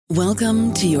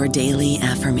Welcome to your daily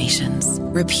affirmations.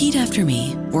 Repeat after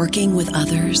me. Working with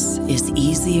others is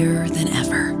easier than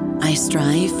ever. I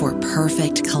strive for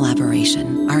perfect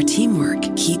collaboration. Our teamwork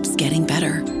keeps getting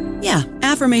better. Yeah,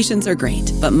 affirmations are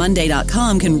great, but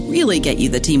Monday.com can really get you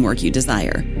the teamwork you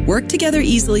desire. Work together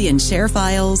easily and share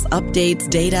files, updates,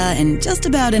 data, and just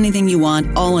about anything you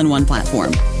want all in one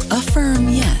platform. Affirm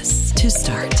yes to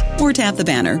start, or tap the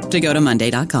banner to go to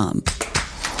Monday.com.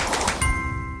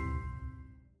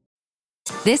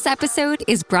 This episode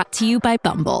is brought to you by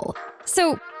Bumble.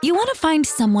 So, you want to find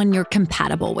someone you're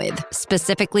compatible with,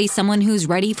 specifically someone who's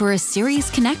ready for a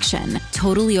serious connection,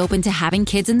 totally open to having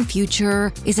kids in the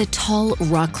future, is a tall,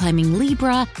 rock-climbing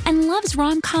Libra, and loves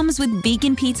rom-coms with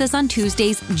vegan pizzas on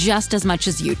Tuesdays just as much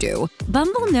as you do.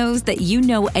 Bumble knows that you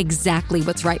know exactly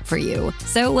what's right for you.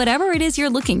 So whatever it is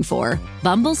you're looking for,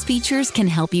 Bumble's features can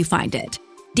help you find it.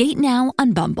 Date now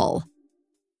on Bumble.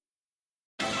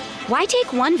 Why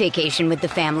take one vacation with the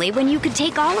family when you could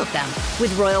take all of them?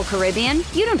 With Royal Caribbean,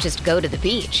 you don't just go to the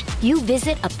beach. You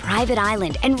visit a private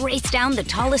island and race down the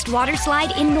tallest water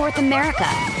slide in North America.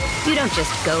 You don't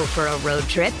just go for a road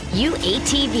trip. You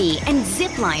ATV and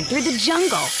zip line through the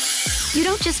jungle. You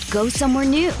don't just go somewhere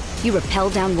new. You rappel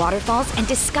down waterfalls and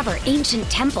discover ancient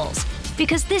temples.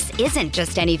 Because this isn't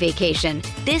just any vacation.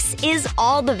 This is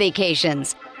all the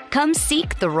vacations. Come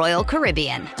seek the Royal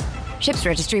Caribbean. Ships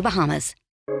Registry, Bahamas.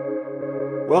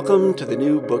 Welcome to the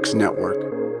New Books Network.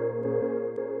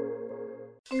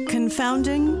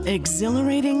 Confounding,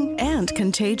 exhilarating, and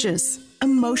contagious.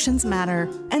 Emotions matter,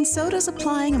 and so does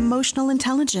applying emotional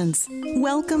intelligence.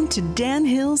 Welcome to Dan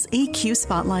Hill's EQ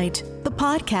Spotlight, the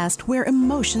podcast where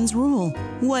emotions rule.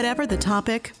 Whatever the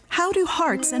topic, how do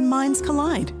hearts and minds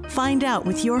collide? Find out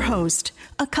with your host,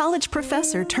 a college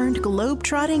professor turned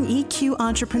globe-trotting EQ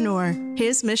entrepreneur.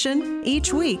 His mission?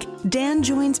 Each week, Dan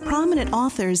joins prominent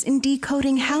authors in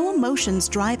decoding how emotions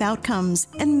drive outcomes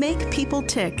and make people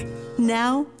tick.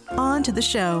 Now, on to the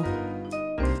show.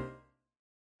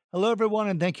 Hello, everyone,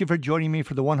 and thank you for joining me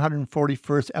for the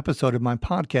 141st episode of my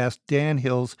podcast, Dan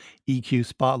Hill's EQ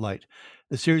Spotlight.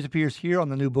 The series appears here on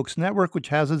the New Books Network, which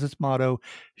has as its motto,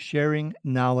 sharing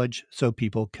knowledge so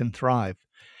people can thrive.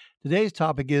 Today's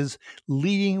topic is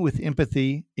leading with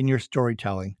empathy in your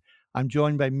storytelling. I'm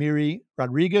joined by Miri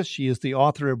Rodriguez. She is the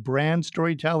author of Brand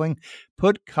Storytelling,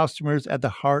 Put Customers at the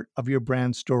Heart of Your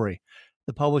Brand Story.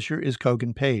 The publisher is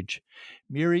Kogan Page.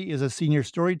 Miri is a senior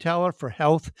storyteller for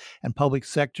health and public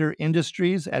sector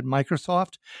industries at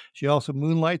Microsoft. She also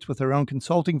moonlights with her own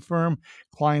consulting firm.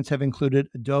 Clients have included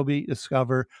Adobe,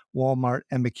 Discover, Walmart,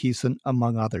 and McKesson,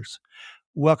 among others.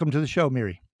 Welcome to the show,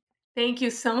 Miri. Thank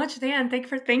you so much, Dan.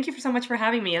 Thank you so much for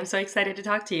having me. I'm so excited to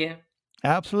talk to you.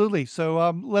 Absolutely.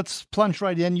 So let's plunge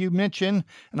right in. You mentioned,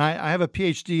 and I have a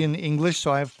PhD in English,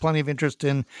 so I have plenty of interest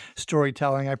in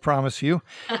storytelling, I promise you.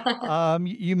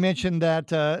 You mentioned that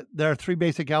there are three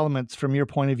basic elements from your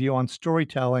point of view on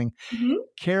storytelling,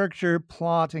 character,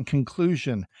 plot, and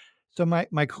conclusion. So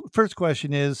my first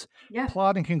question is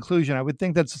plot and conclusion. I would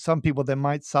think that to some people that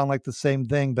might sound like the same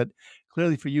thing, but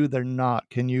clearly for you, they're not.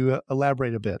 Can you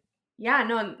elaborate a bit? Yeah,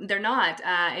 no, they're not.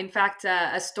 In fact,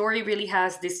 a story really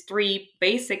has these three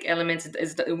basic elements.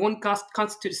 It won't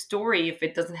constitute a story if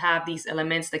it doesn't have these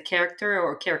elements: the character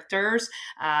or characters,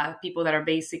 people that are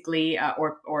basically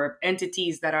or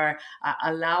entities that are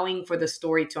allowing for the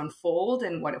story to unfold,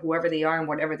 and whoever they are and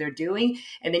whatever they're doing.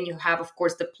 And then you have, of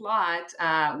course, the plot,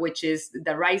 which is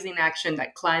the rising action,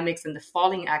 that climax, and the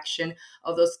falling action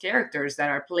of those characters that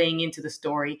are playing into the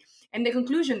story. And the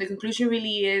conclusion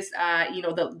really is,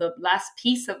 the last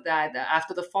piece of that,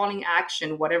 after the falling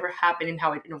action, whatever happened and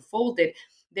how it unfolded,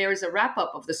 there's a wrap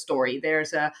up of the story.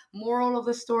 There's a moral of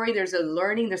the story. There's a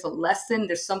learning. There's a lesson.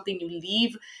 There's something you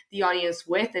leave the audience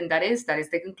with. And that is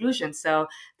the conclusion. So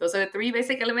those are the three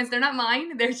basic elements. They're not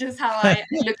mine. They're just how I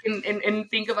look and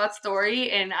think about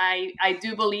story. And I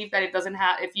do believe that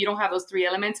if you don't have those three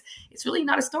elements, it's really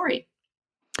not a story.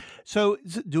 So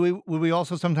would we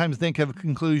also sometimes think of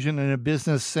conclusion in a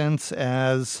business sense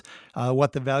as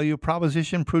what the value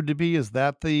proposition proved to be? Is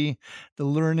that the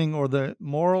learning or the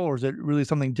moral, or is it really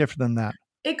something different than that?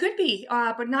 It could be,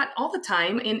 but not all the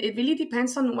time. And it really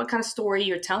depends on what kind of story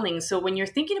you're telling. So when you're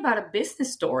thinking about a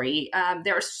business story,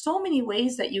 there are so many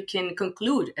ways that you can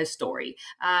conclude a story.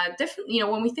 Definitely,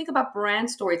 when we think about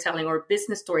brand storytelling or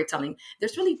business storytelling,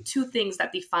 there's really two things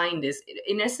that define this.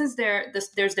 In essence,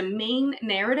 there's the main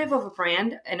narrative of a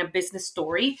brand and a business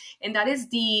story. And that is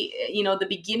the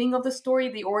beginning of the story,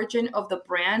 the origin of the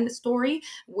brand story,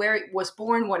 where it was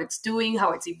born, what it's doing,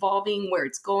 how it's evolving, where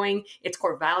it's going, its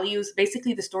core values, basically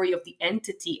simply the story of the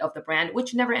entity of the brand,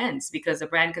 which never ends because the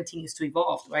brand continues to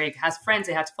evolve, right? It has friends,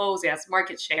 it has foes, it has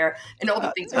market share, and all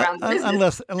the things around the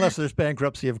business. Unless there's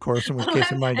bankruptcy, of course, in which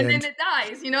case it might And then end. it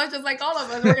dies, it's just like all of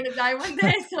us, we're going to die one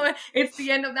day. So it's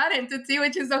the end of that entity,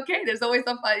 which is okay. There's always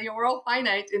we're all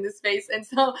finite in this space. And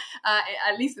so,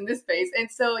 at least in this space.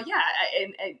 And so, yeah,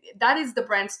 and that is the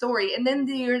brand story. And then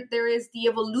there is the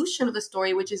evolution of the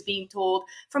story, which is being told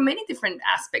from many different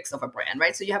aspects of a brand,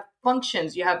 right? So you have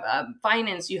functions, you have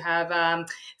finance, you have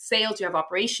sales, you have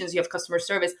operations, you have customer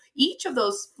service. Each of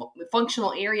those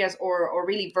functional areas or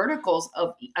really verticals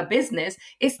of a business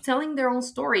is telling their own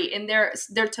story, and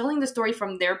they're telling the story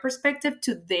from their perspective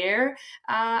to their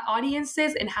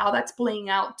audiences, and how that's playing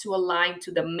out to align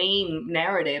to the main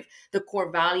narrative, the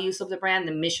core values of the brand,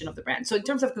 the mission of the brand. So in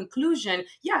terms of conclusion,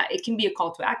 yeah, it can be a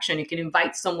call to action. It can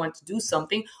invite someone to do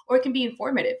something, or it can be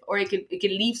informative, or it can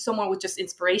leave someone with just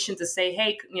inspiration to say,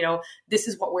 hey, this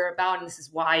is what we're about and this is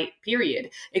why, period.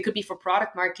 It could be for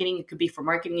product marketing. It could be for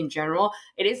marketing in general.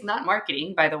 It is not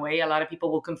marketing, by the way. A lot of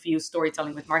people will confuse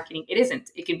storytelling with marketing. It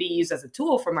isn't. It can be used as a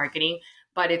tool for marketing,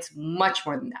 but it's much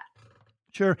more than that.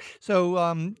 Sure.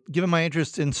 So, given my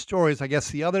interest in stories, I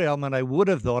guess the other element I would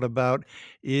have thought about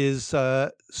is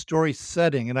story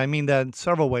setting. And I mean that in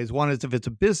several ways. One is if it's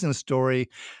a business story,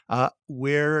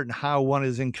 where and how one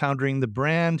is encountering the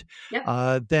brand.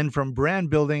 Yep. Then from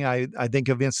brand building, I think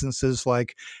of instances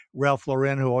like Ralph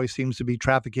Lauren, who always seems to be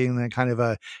trafficking in a kind of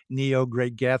a neo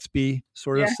Great Gatsby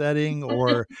sort of setting,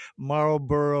 or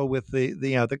Marlboro with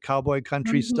the cowboy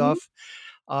country stuff.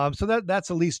 So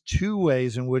that's at least two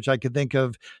ways in which I could think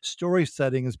of story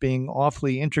setting as being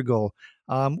awfully integral.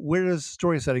 Where does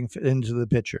story setting fit into the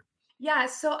picture? Yeah,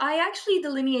 so I actually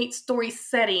delineate story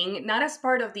setting not as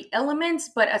part of the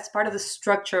elements, but as part of the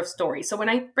structure of story. So when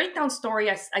I break down story,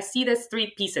 I see there's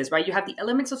three pieces, right? You have the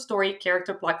elements of story,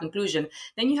 character, plot, conclusion.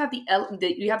 Then you have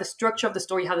you have the structure of the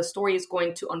story, how the story is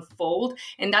going to unfold,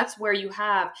 and that's where you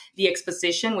have the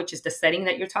exposition, which is the setting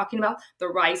that you're talking about, the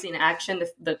rise in action,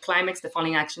 the climax, the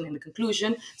falling action, and the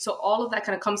conclusion. So all of that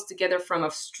kind of comes together from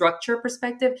a structure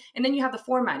perspective, and then you have the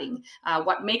formatting,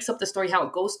 what makes up the story, how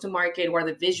it goes to market, what are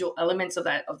the visual elements of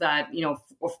that, of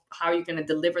how you're going to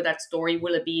deliver that story.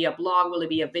 Will it be a blog? Will it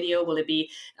be a video? Will it be,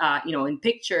 in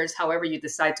pictures? However you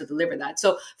decide to deliver that.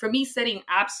 So for me, setting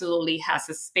absolutely has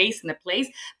a space and a place.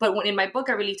 But in my book,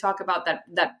 I really talk about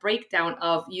that breakdown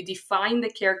of you define the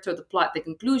character, the plot, the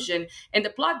conclusion, and the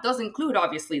plot does include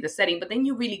obviously the setting, but then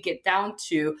you really get down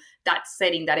to that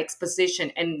setting, that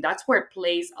exposition, and that's where it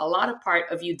plays a lot of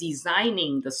part of you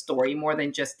designing the story more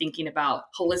than just thinking about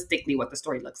holistically what the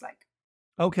story looks like.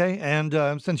 Okay, and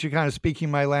since you're kind of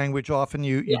speaking my language, often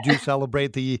you do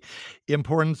celebrate the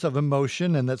importance of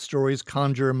emotion, and that stories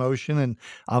conjure emotion, and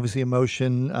obviously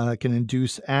emotion can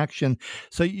induce action.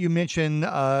 So you mentioned,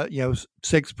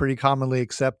 6 pretty commonly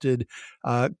accepted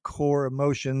core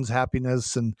emotions: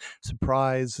 happiness and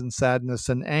surprise and sadness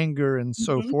and anger and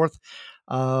so forth,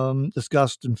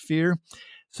 disgust and fear.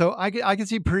 So I can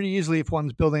see pretty easily if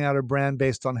one's building out a brand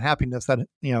based on happiness that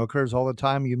occurs all the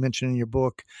time. You mentioned in your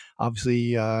book,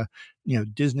 obviously,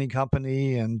 Disney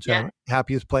Company and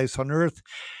Happiest Place on Earth.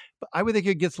 But I would think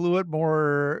it gets a little bit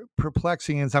more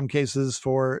perplexing in some cases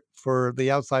for the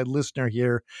outside listener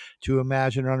here to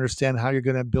imagine or understand how you're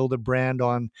going to build a brand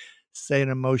on, say, an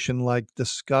emotion like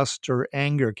disgust or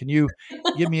anger. Can you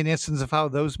give me an instance of how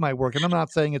those might work? And I'm not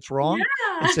saying it's wrong.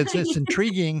 It's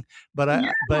intriguing, but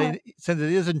since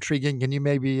it is intriguing, can you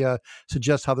maybe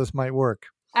suggest how this might work?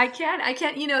 I can.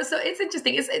 So it's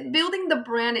interesting. It's building the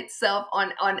brand itself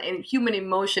on human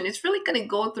emotion. It's really going to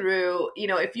go through,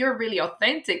 if you're really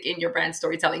authentic in your brand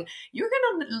storytelling, you're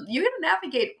going to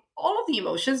navigate all of the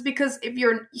emotions, because if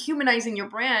you're humanizing your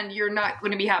brand, you're not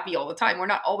going to be happy all the time. We're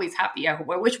not always happy. I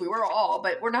wish we were all,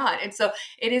 but we're not. And so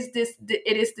it is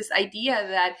this idea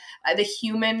that the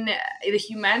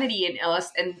humanity in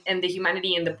us and the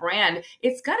humanity in the brand,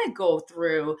 it's going to go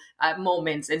through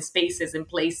moments and spaces and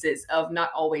places of not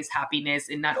always happiness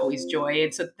and not always joy.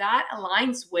 And so that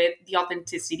aligns with the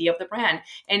authenticity of the brand.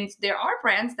 And there are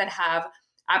brands that have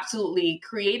absolutely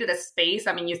created a space.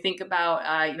 I mean, you think about,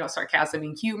 sarcasm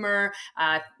and humor,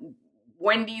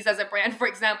 Wendy's as a brand, for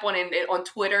example, and on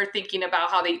Twitter, thinking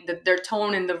about how their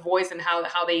tone and the voice and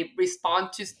how they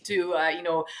respond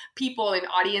to people and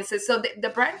audiences. So the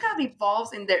brand kind of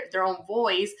evolves in their own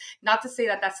voice. Not to say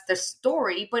that that's the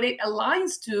story, but it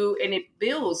aligns to and it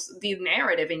builds the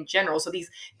narrative in general. So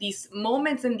these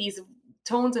moments and these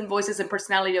tones and voices and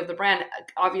personality of the brand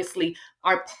obviously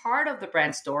are part of the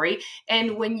brand story.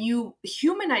 And when you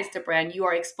humanize the brand, you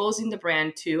are exposing the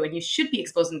brand to, and you should be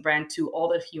exposing the brand to, all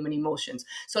the human emotions.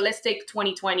 So let's take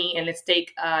 2020 and let's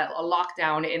take a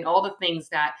lockdown and all the things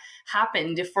that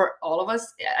happened for all of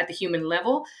us at the human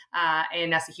level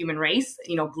and as a human race,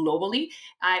 globally.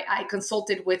 I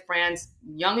consulted with brands,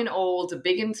 young and old,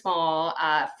 big and small,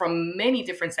 from many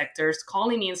different sectors,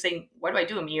 calling me and saying, what do I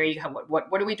do, Miri?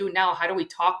 What do we do now? How do we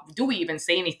talk? Do we even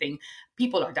say anything?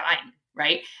 People are dying.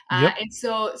 Right. Yep. And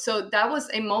so that was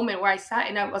a moment where I sat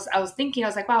and I was thinking, I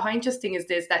was like, wow, how interesting is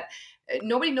this, that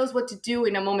nobody knows what to do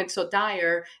in a moment so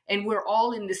dire. And we're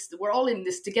all in this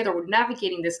together. We're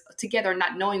navigating this together,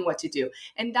 not knowing what to do.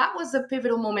 And that was a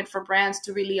pivotal moment for brands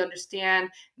to really understand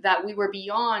that we were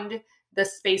beyond the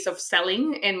space of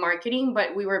selling and marketing,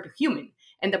 but we were human.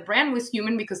 And the brand was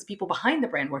human because the people behind the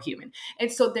brand were human. And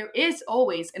so there is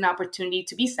always an opportunity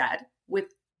to be sad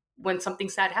when something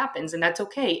sad happens, and that's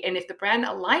okay. And if the brand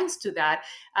aligns to that,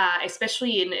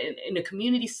 especially in a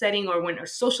community setting or when a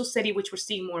social setting, which we're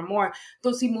seeing more and more,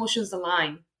 those emotions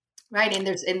align. Right.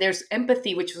 And there's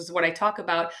empathy, which is what I talk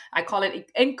about. I call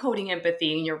it encoding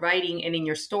empathy in your writing and in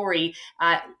your story,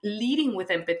 leading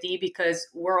with empathy, because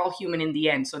we're all human in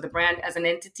the end. So the brand as an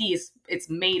entity it's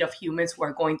made of humans who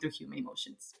are going through human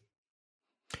emotions.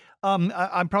 I'm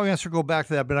probably going to circle back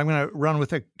to that, but I'm going to run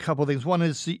with a couple of things. One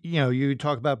is, you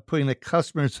talk about putting the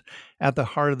customers at the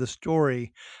heart of the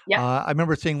story. Yeah. I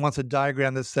remember seeing once a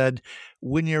diagram that said,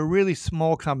 when you're a really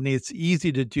small company, it's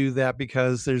easy to do that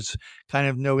because there's kind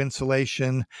of no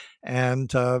insulation,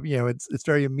 and it's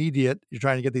very immediate. You're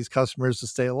trying to get these customers to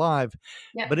stay alive.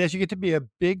 Yeah. But as you get to be a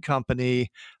big company,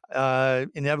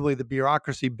 inevitably the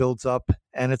bureaucracy builds up,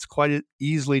 and it's quite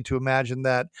easily to imagine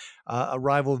that a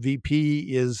rival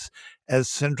VP is as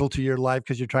central to your life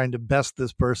because you're trying to best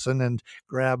this person and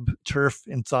grab turf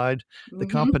inside the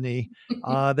company,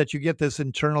 that you get this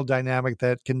internal dynamic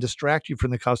that can distract you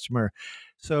from the customer.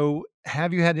 So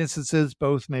have you had instances,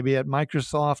 both maybe at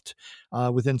Microsoft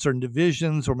within certain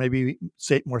divisions, or maybe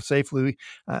more safely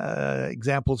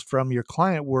examples from your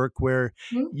client work, where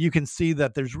you can see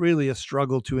that there's really a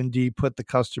struggle to indeed put the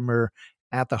customer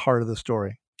at the heart of the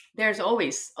story? There's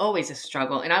always a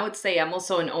struggle. And I would say I'm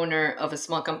also an owner of a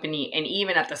small company. And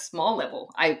even at the small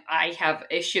level, I have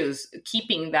issues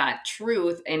keeping that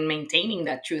truth and maintaining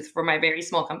that truth for my very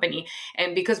small company.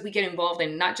 And because we get involved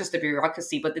in not just the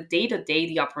bureaucracy, but the day-to-day,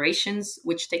 the operations,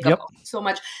 which take up so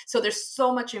much. So there's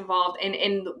so much involved.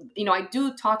 And I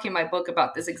do talk in my book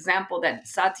about this example that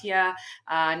Satya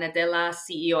Nadella,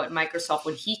 CEO at Microsoft,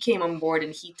 when he came on board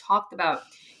and he talked about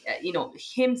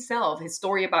himself, his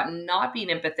story about not being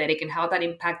empathetic and how that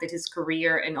impacted his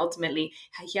career. And ultimately,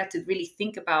 he had to really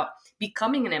think about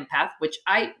becoming an empath, which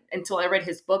until I read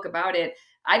his book about it,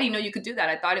 I didn't know you could do that.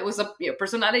 I thought it was a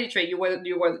personality trait. You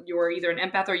were either an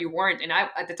empath or you weren't. And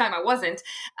at the time I wasn't.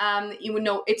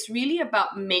 It's really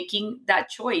about making that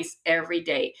choice every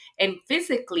day and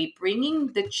physically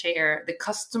bringing the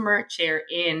customer chair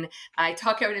in. I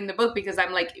talk about it in the book because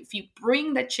I'm like, if you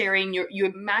bring that chair in, you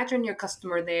imagine your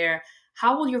customer there,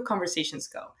 how will your conversations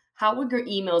go? How would your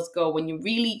emails go when you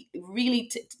really,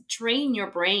 really train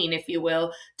your brain, if you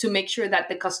will, to make sure that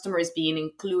the customer is being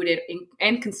included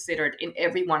and considered in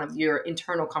every one of your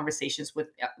internal conversations with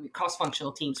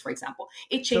cross-functional teams, for example?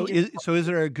 It changes. So is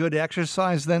there a good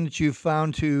exercise then that you've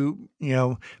found to,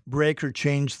 break or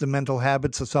change the mental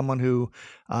habits of someone who,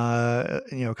 a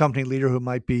company leader who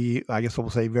might be, I guess we'll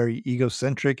say, very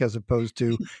egocentric as opposed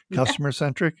to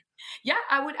customer-centric? Yeah,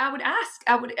 I would ask.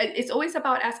 It's always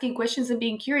about asking questions and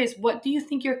being curious. What do you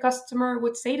think your customer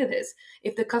would say to this?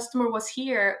 If the customer was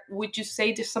here, would you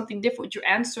say something different? Would you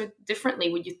answer differently?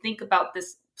 Would you think about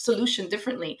this solution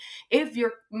differently? If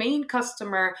your main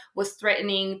customer was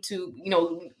threatening to,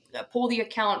 pull the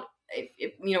account,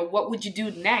 what would you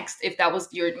do next if that was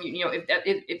your,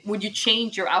 would you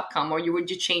change your outcome, or would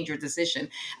you change your decision?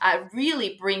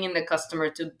 Really bringing the customer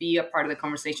to be a part of the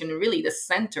conversation and really the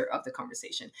center of the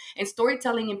conversation. And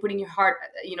storytelling and putting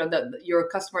your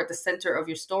customer at the center of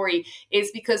your story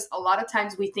is because a lot of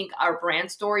times we think our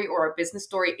brand story or our business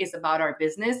story is about our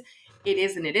business. It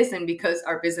is and it isn't, because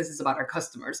our business is about our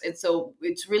customers. And so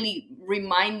it's really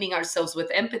reminding ourselves with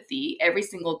empathy every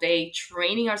single day,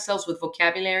 training ourselves with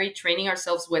vocabulary, training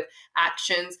ourselves with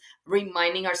actions,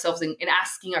 reminding ourselves and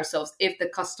asking ourselves, if the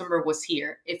customer was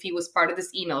here, if he was part of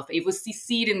this email, if he was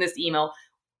CC'd in this email,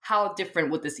 how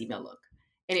different would this email look?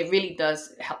 And it really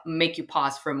does help make you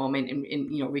pause for a moment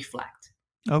and reflect.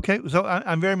 Okay, so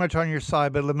I'm very much on your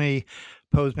side, but let me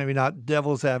suppose maybe not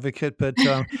devil's advocate, but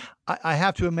I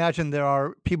have to imagine there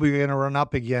are people you're going to run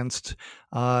up against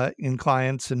in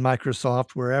clients in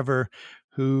Microsoft, wherever,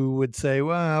 who would say,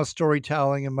 well,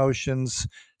 storytelling, emotions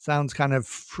sounds kind of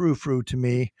frou-frou to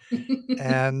me.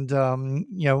 And,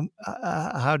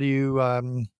 how do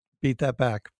you beat that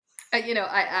back?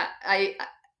 I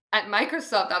at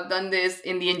Microsoft, I've done this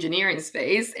in the engineering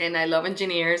space, and I love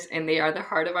engineers, and they are the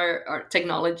heart of our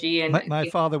technology. And My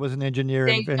father was an engineer,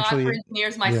 and thank God for eventually,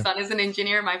 engineers. My yeah. son is an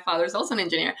engineer. My father's also an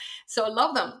engineer. So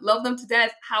love them to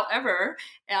death. However,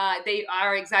 they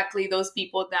are exactly those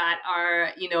people that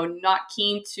are, not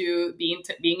keen to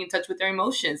being in touch with their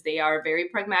emotions. They are very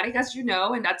pragmatic, as you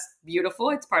know, and that's beautiful.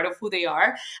 It's part of who they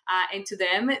are. And to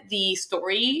them, the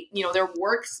story, their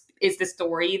works is the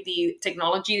story. The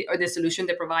technology or the solution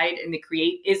they provide and they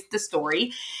create is the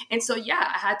story. And so,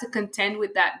 I had to contend with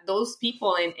those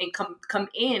people and come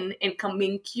in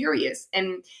curious.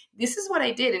 And this is what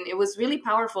I did. And it was really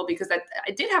powerful because I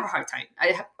did have a hard time.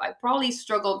 I probably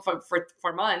struggled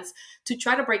for months to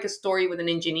try to break a story with an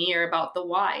engineer about the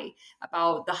why,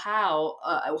 about the how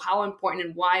important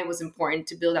and why it was important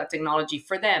to build that technology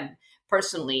for them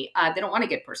personally. They don't want to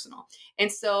get personal. And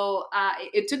so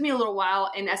it took me a little while.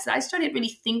 And as I started really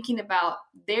thinking about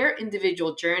their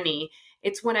individual journey,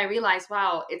 it's when I realized,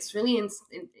 wow, it's really,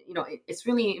 it's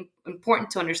really important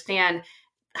to understand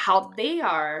how they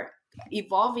are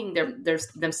evolving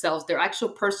themselves, their actual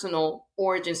personal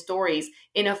origin stories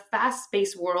in a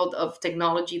fast-paced world of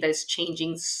technology that is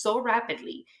changing so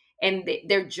rapidly. And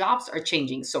their jobs are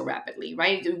changing so rapidly,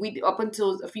 right? Up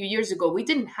until a few years ago, we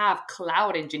didn't have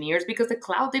cloud engineers because the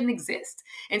cloud didn't exist.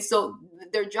 And so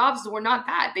their jobs were not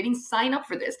that. They didn't sign up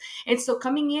for this. And so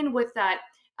coming in with that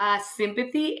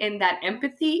sympathy and that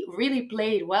empathy really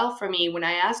played well for me when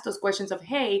I asked those questions of,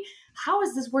 hey, how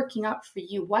is this working out for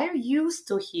you? Why are you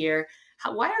still here?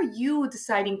 Why are you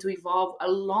deciding to evolve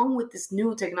along with this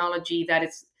new technology that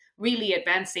is really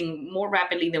advancing more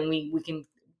rapidly than we can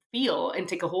feel and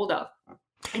take a hold of?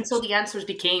 And so the answers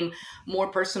became more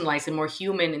personalized and more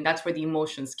human, and that's where the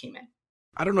emotions came in.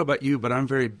 I don't know about you, but I'm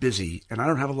very busy and I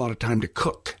don't have a lot of time to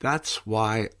cook. That's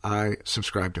why I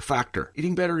subscribe to Factor.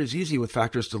 Eating better is easy with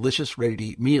Factor's delicious,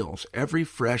 ready-to-eat meals. Every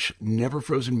fresh, never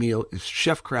frozen meal is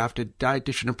chef-crafted,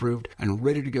 dietitian approved, and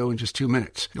ready to go in just 2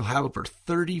 minutes. You'll have over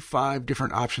 35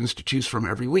 different options to choose from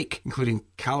every week, including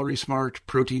Calorie Smart,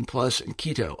 Protein Plus, and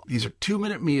Keto. These are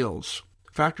 2-minute meals.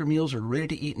 Factor meals are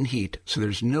ready to eat and heat, so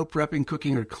there's no prepping,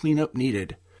 cooking, or cleanup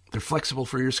needed. They're flexible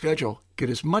for your schedule. Get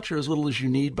as much or as little as you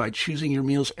need by choosing your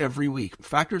meals every week.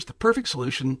 Factor is the perfect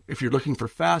solution if you're looking for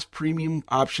fast, premium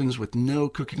options with no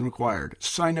cooking required.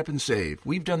 Sign up and save.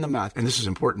 We've done the math, and this is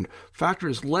important. Factor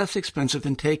is less expensive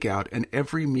than takeout, and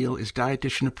every meal is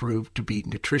dietitian approved to be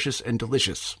nutritious and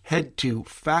delicious. Head to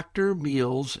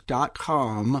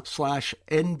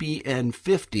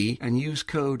factormeals.com/NBN50 and use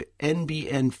code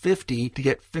NBN50 to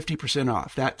get 50%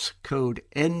 off. That's code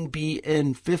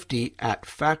NBN50 at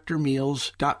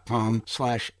factormeals.com/NBN50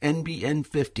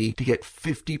 to get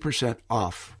 50%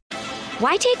 off.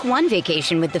 Why take one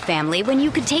vacation with the family when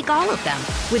you could take all of them?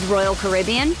 With Royal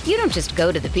Caribbean, you don't just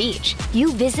go to the beach.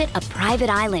 You visit a private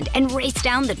island and race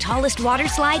down the tallest water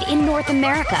slide in North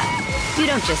America. You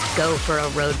don't just go for a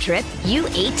road trip. You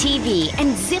ATV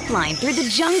and zip line through the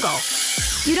jungle.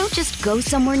 You don't just go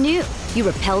somewhere new. You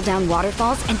rappel down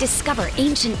waterfalls and discover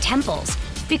ancient temples.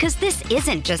 Because this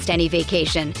isn't just any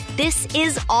vacation. This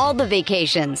is all the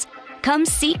vacations. Come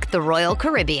seek the Royal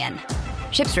Caribbean.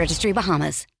 Ships Registry,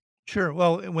 Bahamas. Sure.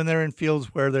 Well, when they're in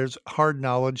fields where there's hard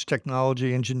knowledge,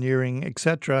 technology, engineering,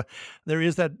 etc., there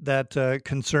is that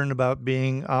concern about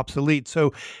being obsolete.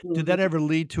 So did that ever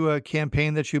lead to a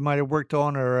campaign that you might have worked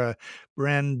on or a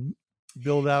brand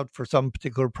build out for some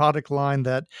particular product line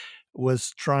that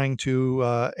was trying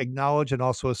to acknowledge and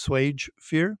also assuage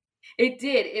fear? It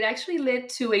did. It actually led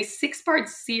to a 6-part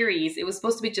series. It was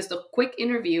supposed to be just a quick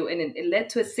interview, and it led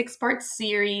to a 6-part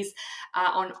series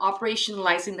on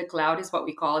operationalizing the cloud, is what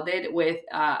we called it, with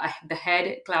the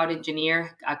head cloud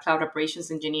engineer, cloud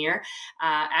operations engineer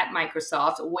at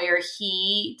Microsoft, where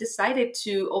he decided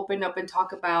to open up and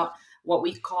talk about what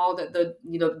we call the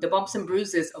bumps and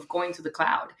bruises of going to the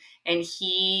cloud. And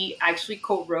he actually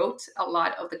co-wrote a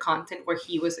lot of the content where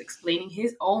he was explaining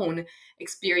his own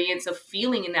experience of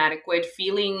feeling inadequate,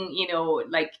 feeling,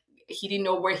 like he didn't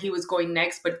know where he was going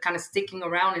next, but kind of sticking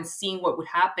around and seeing what would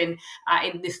happen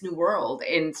in this new world.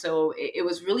 And so it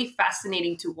was really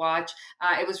fascinating to watch.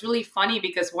 It was really funny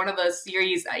because one of the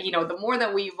series, the more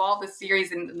that we evolved the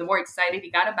series and the more excited he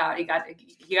got about it,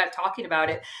 he got talking about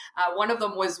it. One of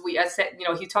them was, I said,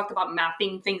 he talked about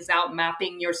mapping things out,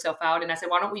 mapping yourself out. And I said,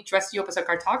 why don't we dress you up as a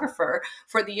cartographer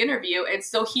for the interview? And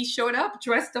so he showed up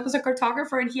dressed up as a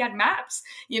cartographer, and he had maps,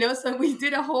 so we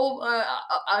did a whole,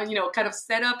 kind of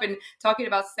setup and talking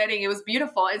about setting. It was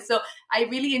beautiful. And so I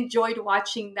really enjoyed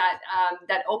watching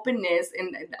that openness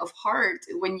and of heart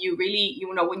when you really,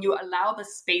 when you allow the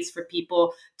space for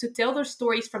people to tell their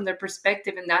stories from their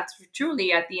perspective. And that's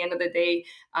truly, at the end of the day,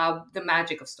 the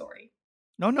magic of story.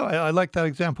 No, I like that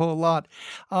example a lot.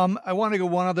 I want to go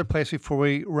one other place before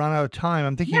we run out of time.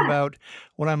 I'm thinking about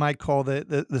what I might call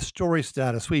the story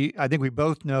status. I think we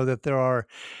both know that there are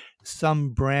some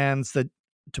brands that,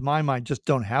 to my mind, just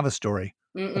don't have a story.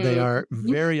 Mm-mm. They are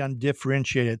very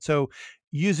undifferentiated. So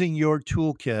using your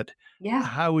toolkit,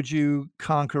 how would you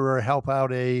conquer or help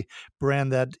out a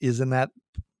brand that is in that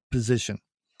position?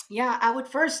 Yeah, I would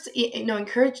first,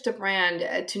 encourage the brand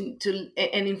to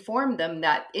and inform them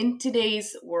that in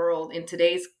today's world, in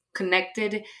today's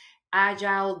connected,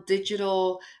 agile,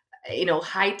 digital,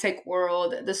 high-tech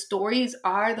world, the stories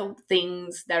are the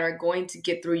things that are going to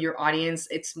get through your audience.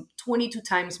 It's 22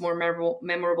 times more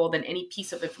memorable than any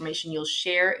piece of information you'll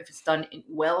share if it's done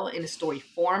well in a story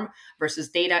form versus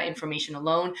data information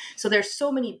alone. So there's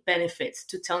so many benefits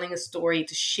to telling a story,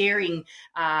 to sharing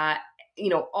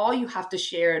all you have to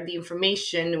share the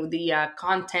information, the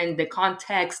content, the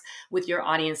context with your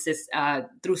audiences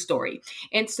through story.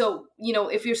 And so,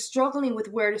 if you're struggling with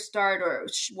where to start or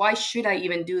why should I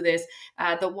even do this,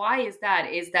 the why is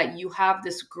that you have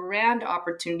this grand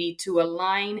opportunity to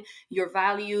align your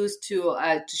values, to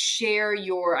share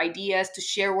your ideas, to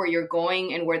share where you're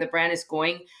going and where the brand is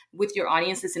going with your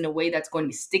audiences in a way that's going to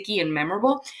be sticky and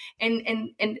memorable. And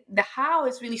the how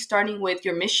is really starting with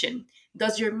your mission.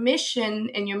 Does your mission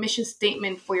and your mission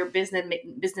statement for your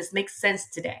business make sense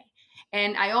today?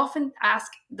 And I often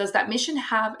ask, does that mission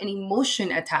have an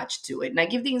emotion attached to it? And I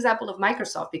give the example of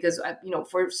Microsoft because,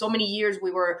 for so many years,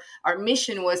 our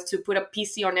mission was to put a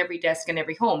PC on every desk in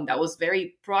every home. That was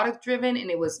very product driven,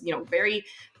 and it was, very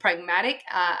pragmatic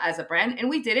as a brand. And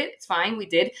we did it. It's fine. We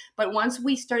did. But once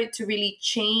we started to really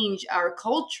change our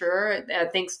culture,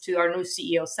 thanks to our new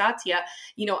CEO, Satya,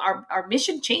 our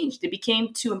mission changed. It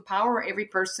became to empower every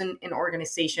person and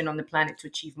organization on the planet to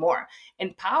achieve more.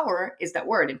 Empower is that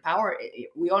word. Empower,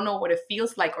 we all know what it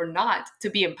feels like or not to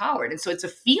be empowered. And so it's a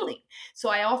feeling. So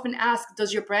I often ask,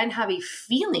 does your brand have a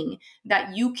feeling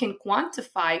that you can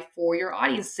quantify for your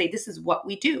audience? Say, this is what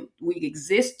we do. We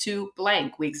exist to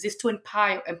blank. We exist to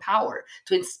empower,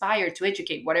 to inspire, to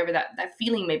educate, whatever that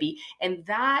feeling may be. And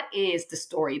that is the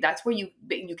story. That's where you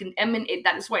can emanate.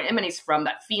 That is where it emanates from,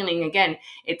 that feeling. Again,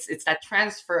 it's that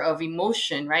transfer of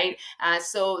emotion, right?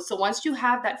 So once you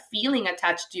have that feeling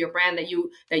attached to your brand that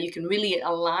you can really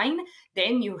align,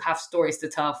 then you have stories to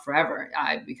tell forever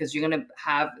because you're going to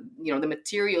have the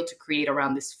material to create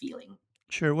around this feeling.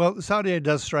 Sure. Well, Satya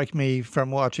does strike me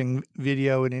from watching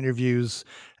video and interviews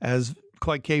as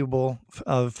quite capable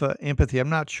of empathy. I'm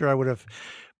not sure I would have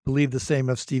believed the same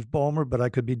of Steve Ballmer, but I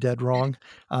could be dead wrong.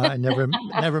 I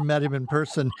never met him in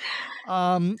person.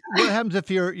 What happens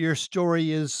if your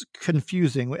story is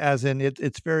confusing, as in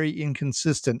it's very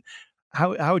inconsistent?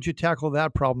 How would you tackle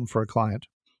that problem for a client?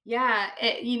 Yeah,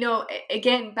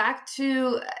 again, back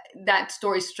to that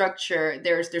story structure,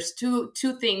 there's two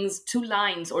things, two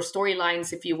lines or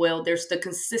storylines, if you will. There's the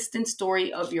consistent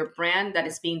story of your brand that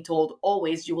is being told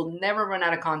always. You will never run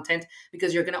out of content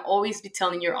because you're going to always be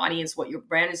telling your audience what your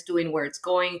brand is doing, where it's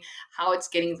going, how it's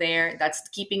getting there. That's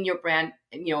keeping your brand,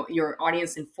 your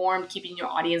audience informed, keeping your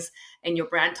audience and your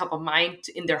brand top of mind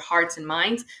in their hearts and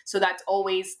minds. So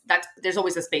there's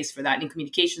always a space for that in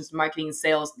communications, marketing, and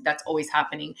sales. That's always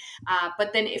happening.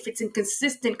 But then if it's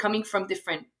inconsistent coming from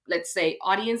different, let's say,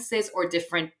 audiences or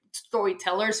different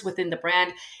storytellers within the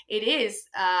brand, it is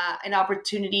an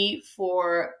opportunity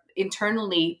for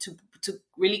internally to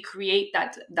really create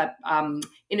that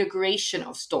integration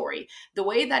of story. The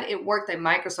way that it worked at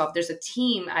Microsoft, there's a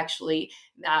team actually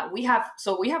that we have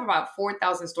about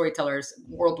 4,000 storytellers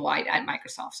worldwide at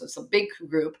Microsoft. So it's a big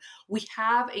group. We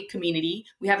have a community.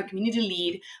 We have a community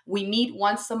lead. We meet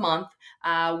once a month.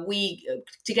 We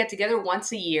get together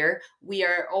once a year. We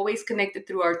are always connected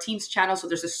through our team's channel. So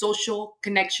there's a social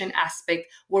connection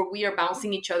aspect where we are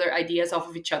bouncing each other ideas off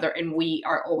of each other, and we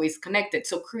are always connected.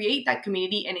 So create that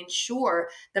community and ensure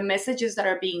the messages that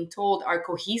are being told are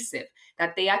cohesive,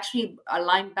 that they actually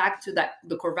align back to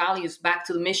the core values, back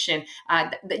to the mission,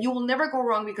 that you will never go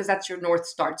wrong because that's your North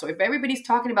Star. So if everybody's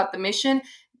talking about the mission,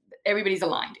 everybody's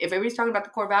aligned. If everybody's talking about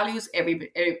the core values,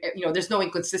 there's no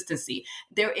inconsistency.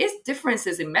 There is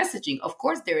differences in messaging. Of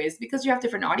course there is, because you have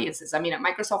different audiences. I mean, at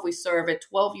Microsoft, we serve a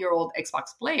 12-year-old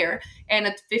Xbox player and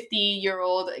a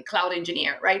 50-year-old cloud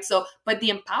engineer, right? So, but the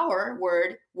empower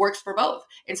word works for both.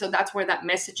 And so that's where that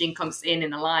messaging comes in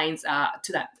and aligns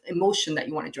to that emotion that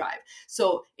you want to drive.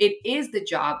 So it is the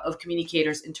job of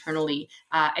communicators internally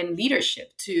and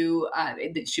leadership to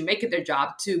make it their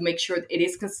job to make sure it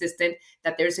is consistent,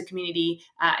 that there's a community,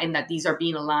 and that these are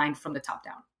being aligned from the top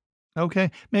down.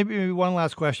 Okay. Maybe one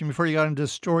last question before you got into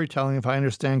storytelling. If I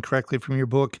understand correctly from your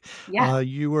book,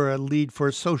 you were a lead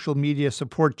for social media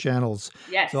support channels.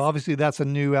 Yes. So obviously that's a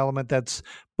new element that's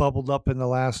bubbled up in the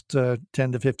last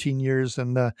 10 to 15 years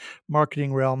in the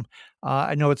marketing realm.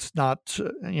 I know it's not,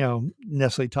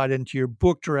 necessarily tied into your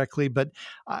book directly, but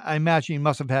I imagine you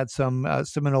must have had some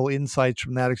seminal insights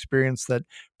from that experience that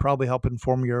probably help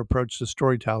inform your approach to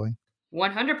storytelling.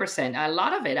 100%. A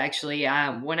lot of it, actually.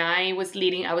 When I was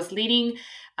leading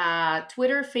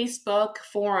Twitter, Facebook,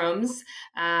 forums.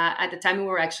 At the time, we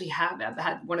were actually had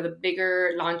one of the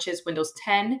bigger launches, Windows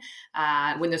 10,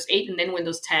 Windows 8, and then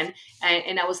Windows 10.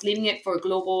 And I was leading it for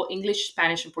global English,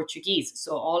 Spanish, and Portuguese.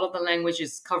 So all of the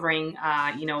languages covering,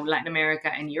 Latin America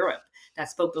and Europe that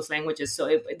spoke those languages.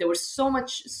 So there was so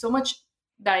much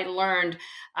that I learned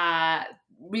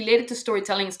related to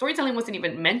storytelling. Storytelling wasn't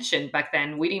even mentioned back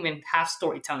then. We didn't even have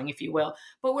storytelling, if you will,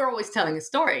 but we're always telling a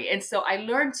story. And so I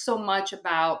learned so much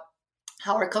about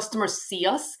how our customers see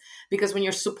us, because when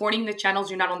you're supporting the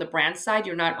channels, you're not on the brand side,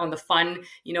 you're not on the fun,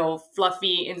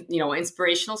 fluffy,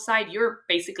 inspirational side. You're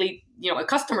basically, a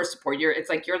customer support. It's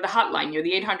like you're the hotline, you're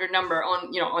the 800 number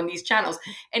on these channels,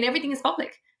 and everything is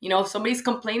public. If somebody's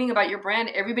complaining about your brand,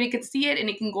 everybody could see it and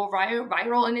it can go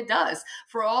viral, and it does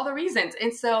for all the reasons.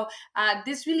 And so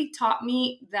this really taught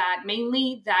me that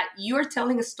mainly that you're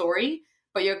telling a story,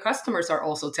 but your customers are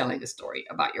also telling a story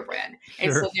about your brand.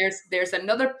 And so there's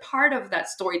another part of that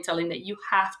storytelling that you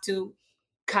have to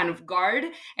kind of guard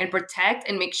and protect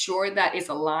and make sure that it's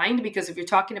aligned. Because if you're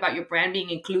talking about your brand being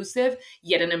inclusive,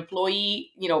 yet an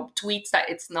employee, tweets that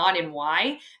it's not and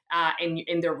why,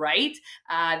 and they're right,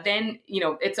 then,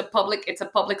 it's a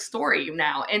public story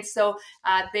now. And so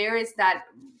there is that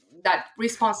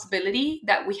responsibility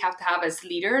that we have to have as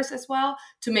leaders as well,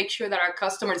 to make sure that our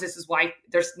customers, this is why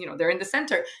they're in the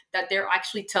center, that they're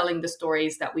actually telling the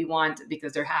stories that we want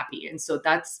because they're happy. And so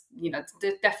that's,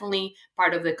 definitely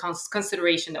part of the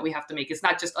consideration that we have to make. It's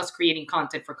not just us creating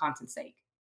content for content's sake.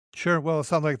 Sure. Well, it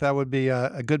sounds like that would be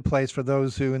a good place for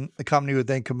those who in the company would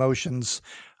think emotions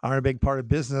are a big part of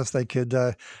business. They could,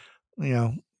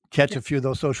 catch a few of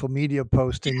those social media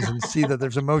postings and see that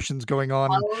there's emotions going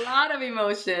on. A lot of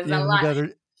emotions.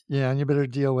 And you better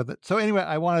deal with it. So anyway,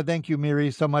 I want to thank you,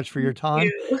 Miri, so much for your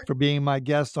time, for being my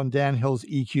guest on Dan Hill's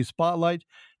EQ Spotlight.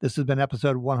 This has been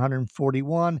episode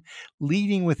 141,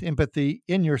 Leading with Empathy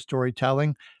in Your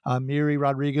Storytelling. Miri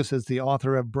Rodriguez is the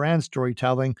author of Brand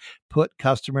Storytelling, Put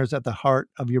Customers at the Heart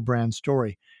of Your Brand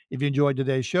Story. If you enjoyed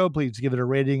today's show, please give it a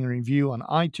rating and review on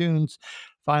iTunes.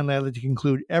 Finally, I'd like to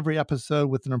conclude every episode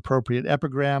with an appropriate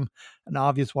epigram. An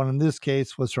obvious one in this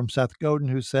case was from Seth Godin,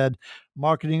 who said,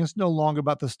 "Marketing is no longer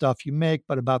about the stuff you make,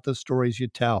 but about the stories you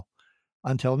tell."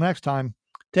 Until next time,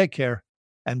 take care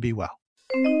and be well.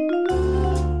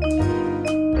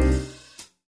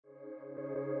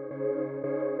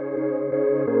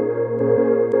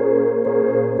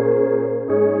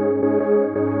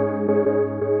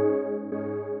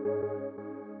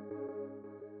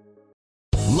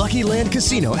 Lucky Land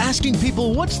Casino, asking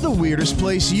people, what's the weirdest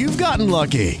place you've gotten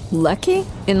lucky? Lucky?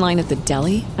 In line at the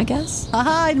deli, I guess?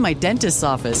 Aha, in my dentist's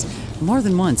office. More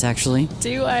than once, actually.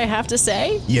 Do I have to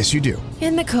say? Yes, you do.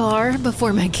 In the car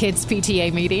before my kids'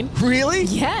 PTA meeting. Really?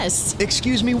 Yes.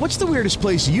 Excuse me, what's the weirdest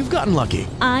place you've gotten lucky?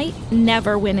 I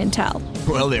never win and tell.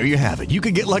 Well, there you have it. You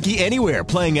can get lucky anywhere,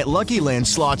 playing at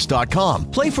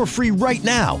LuckyLandSlots.com. Play for free right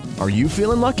now. Are you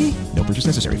feeling lucky? No purchase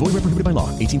necessary. Void where prohibited by law.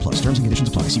 18+. Terms and conditions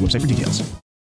apply. See website for details.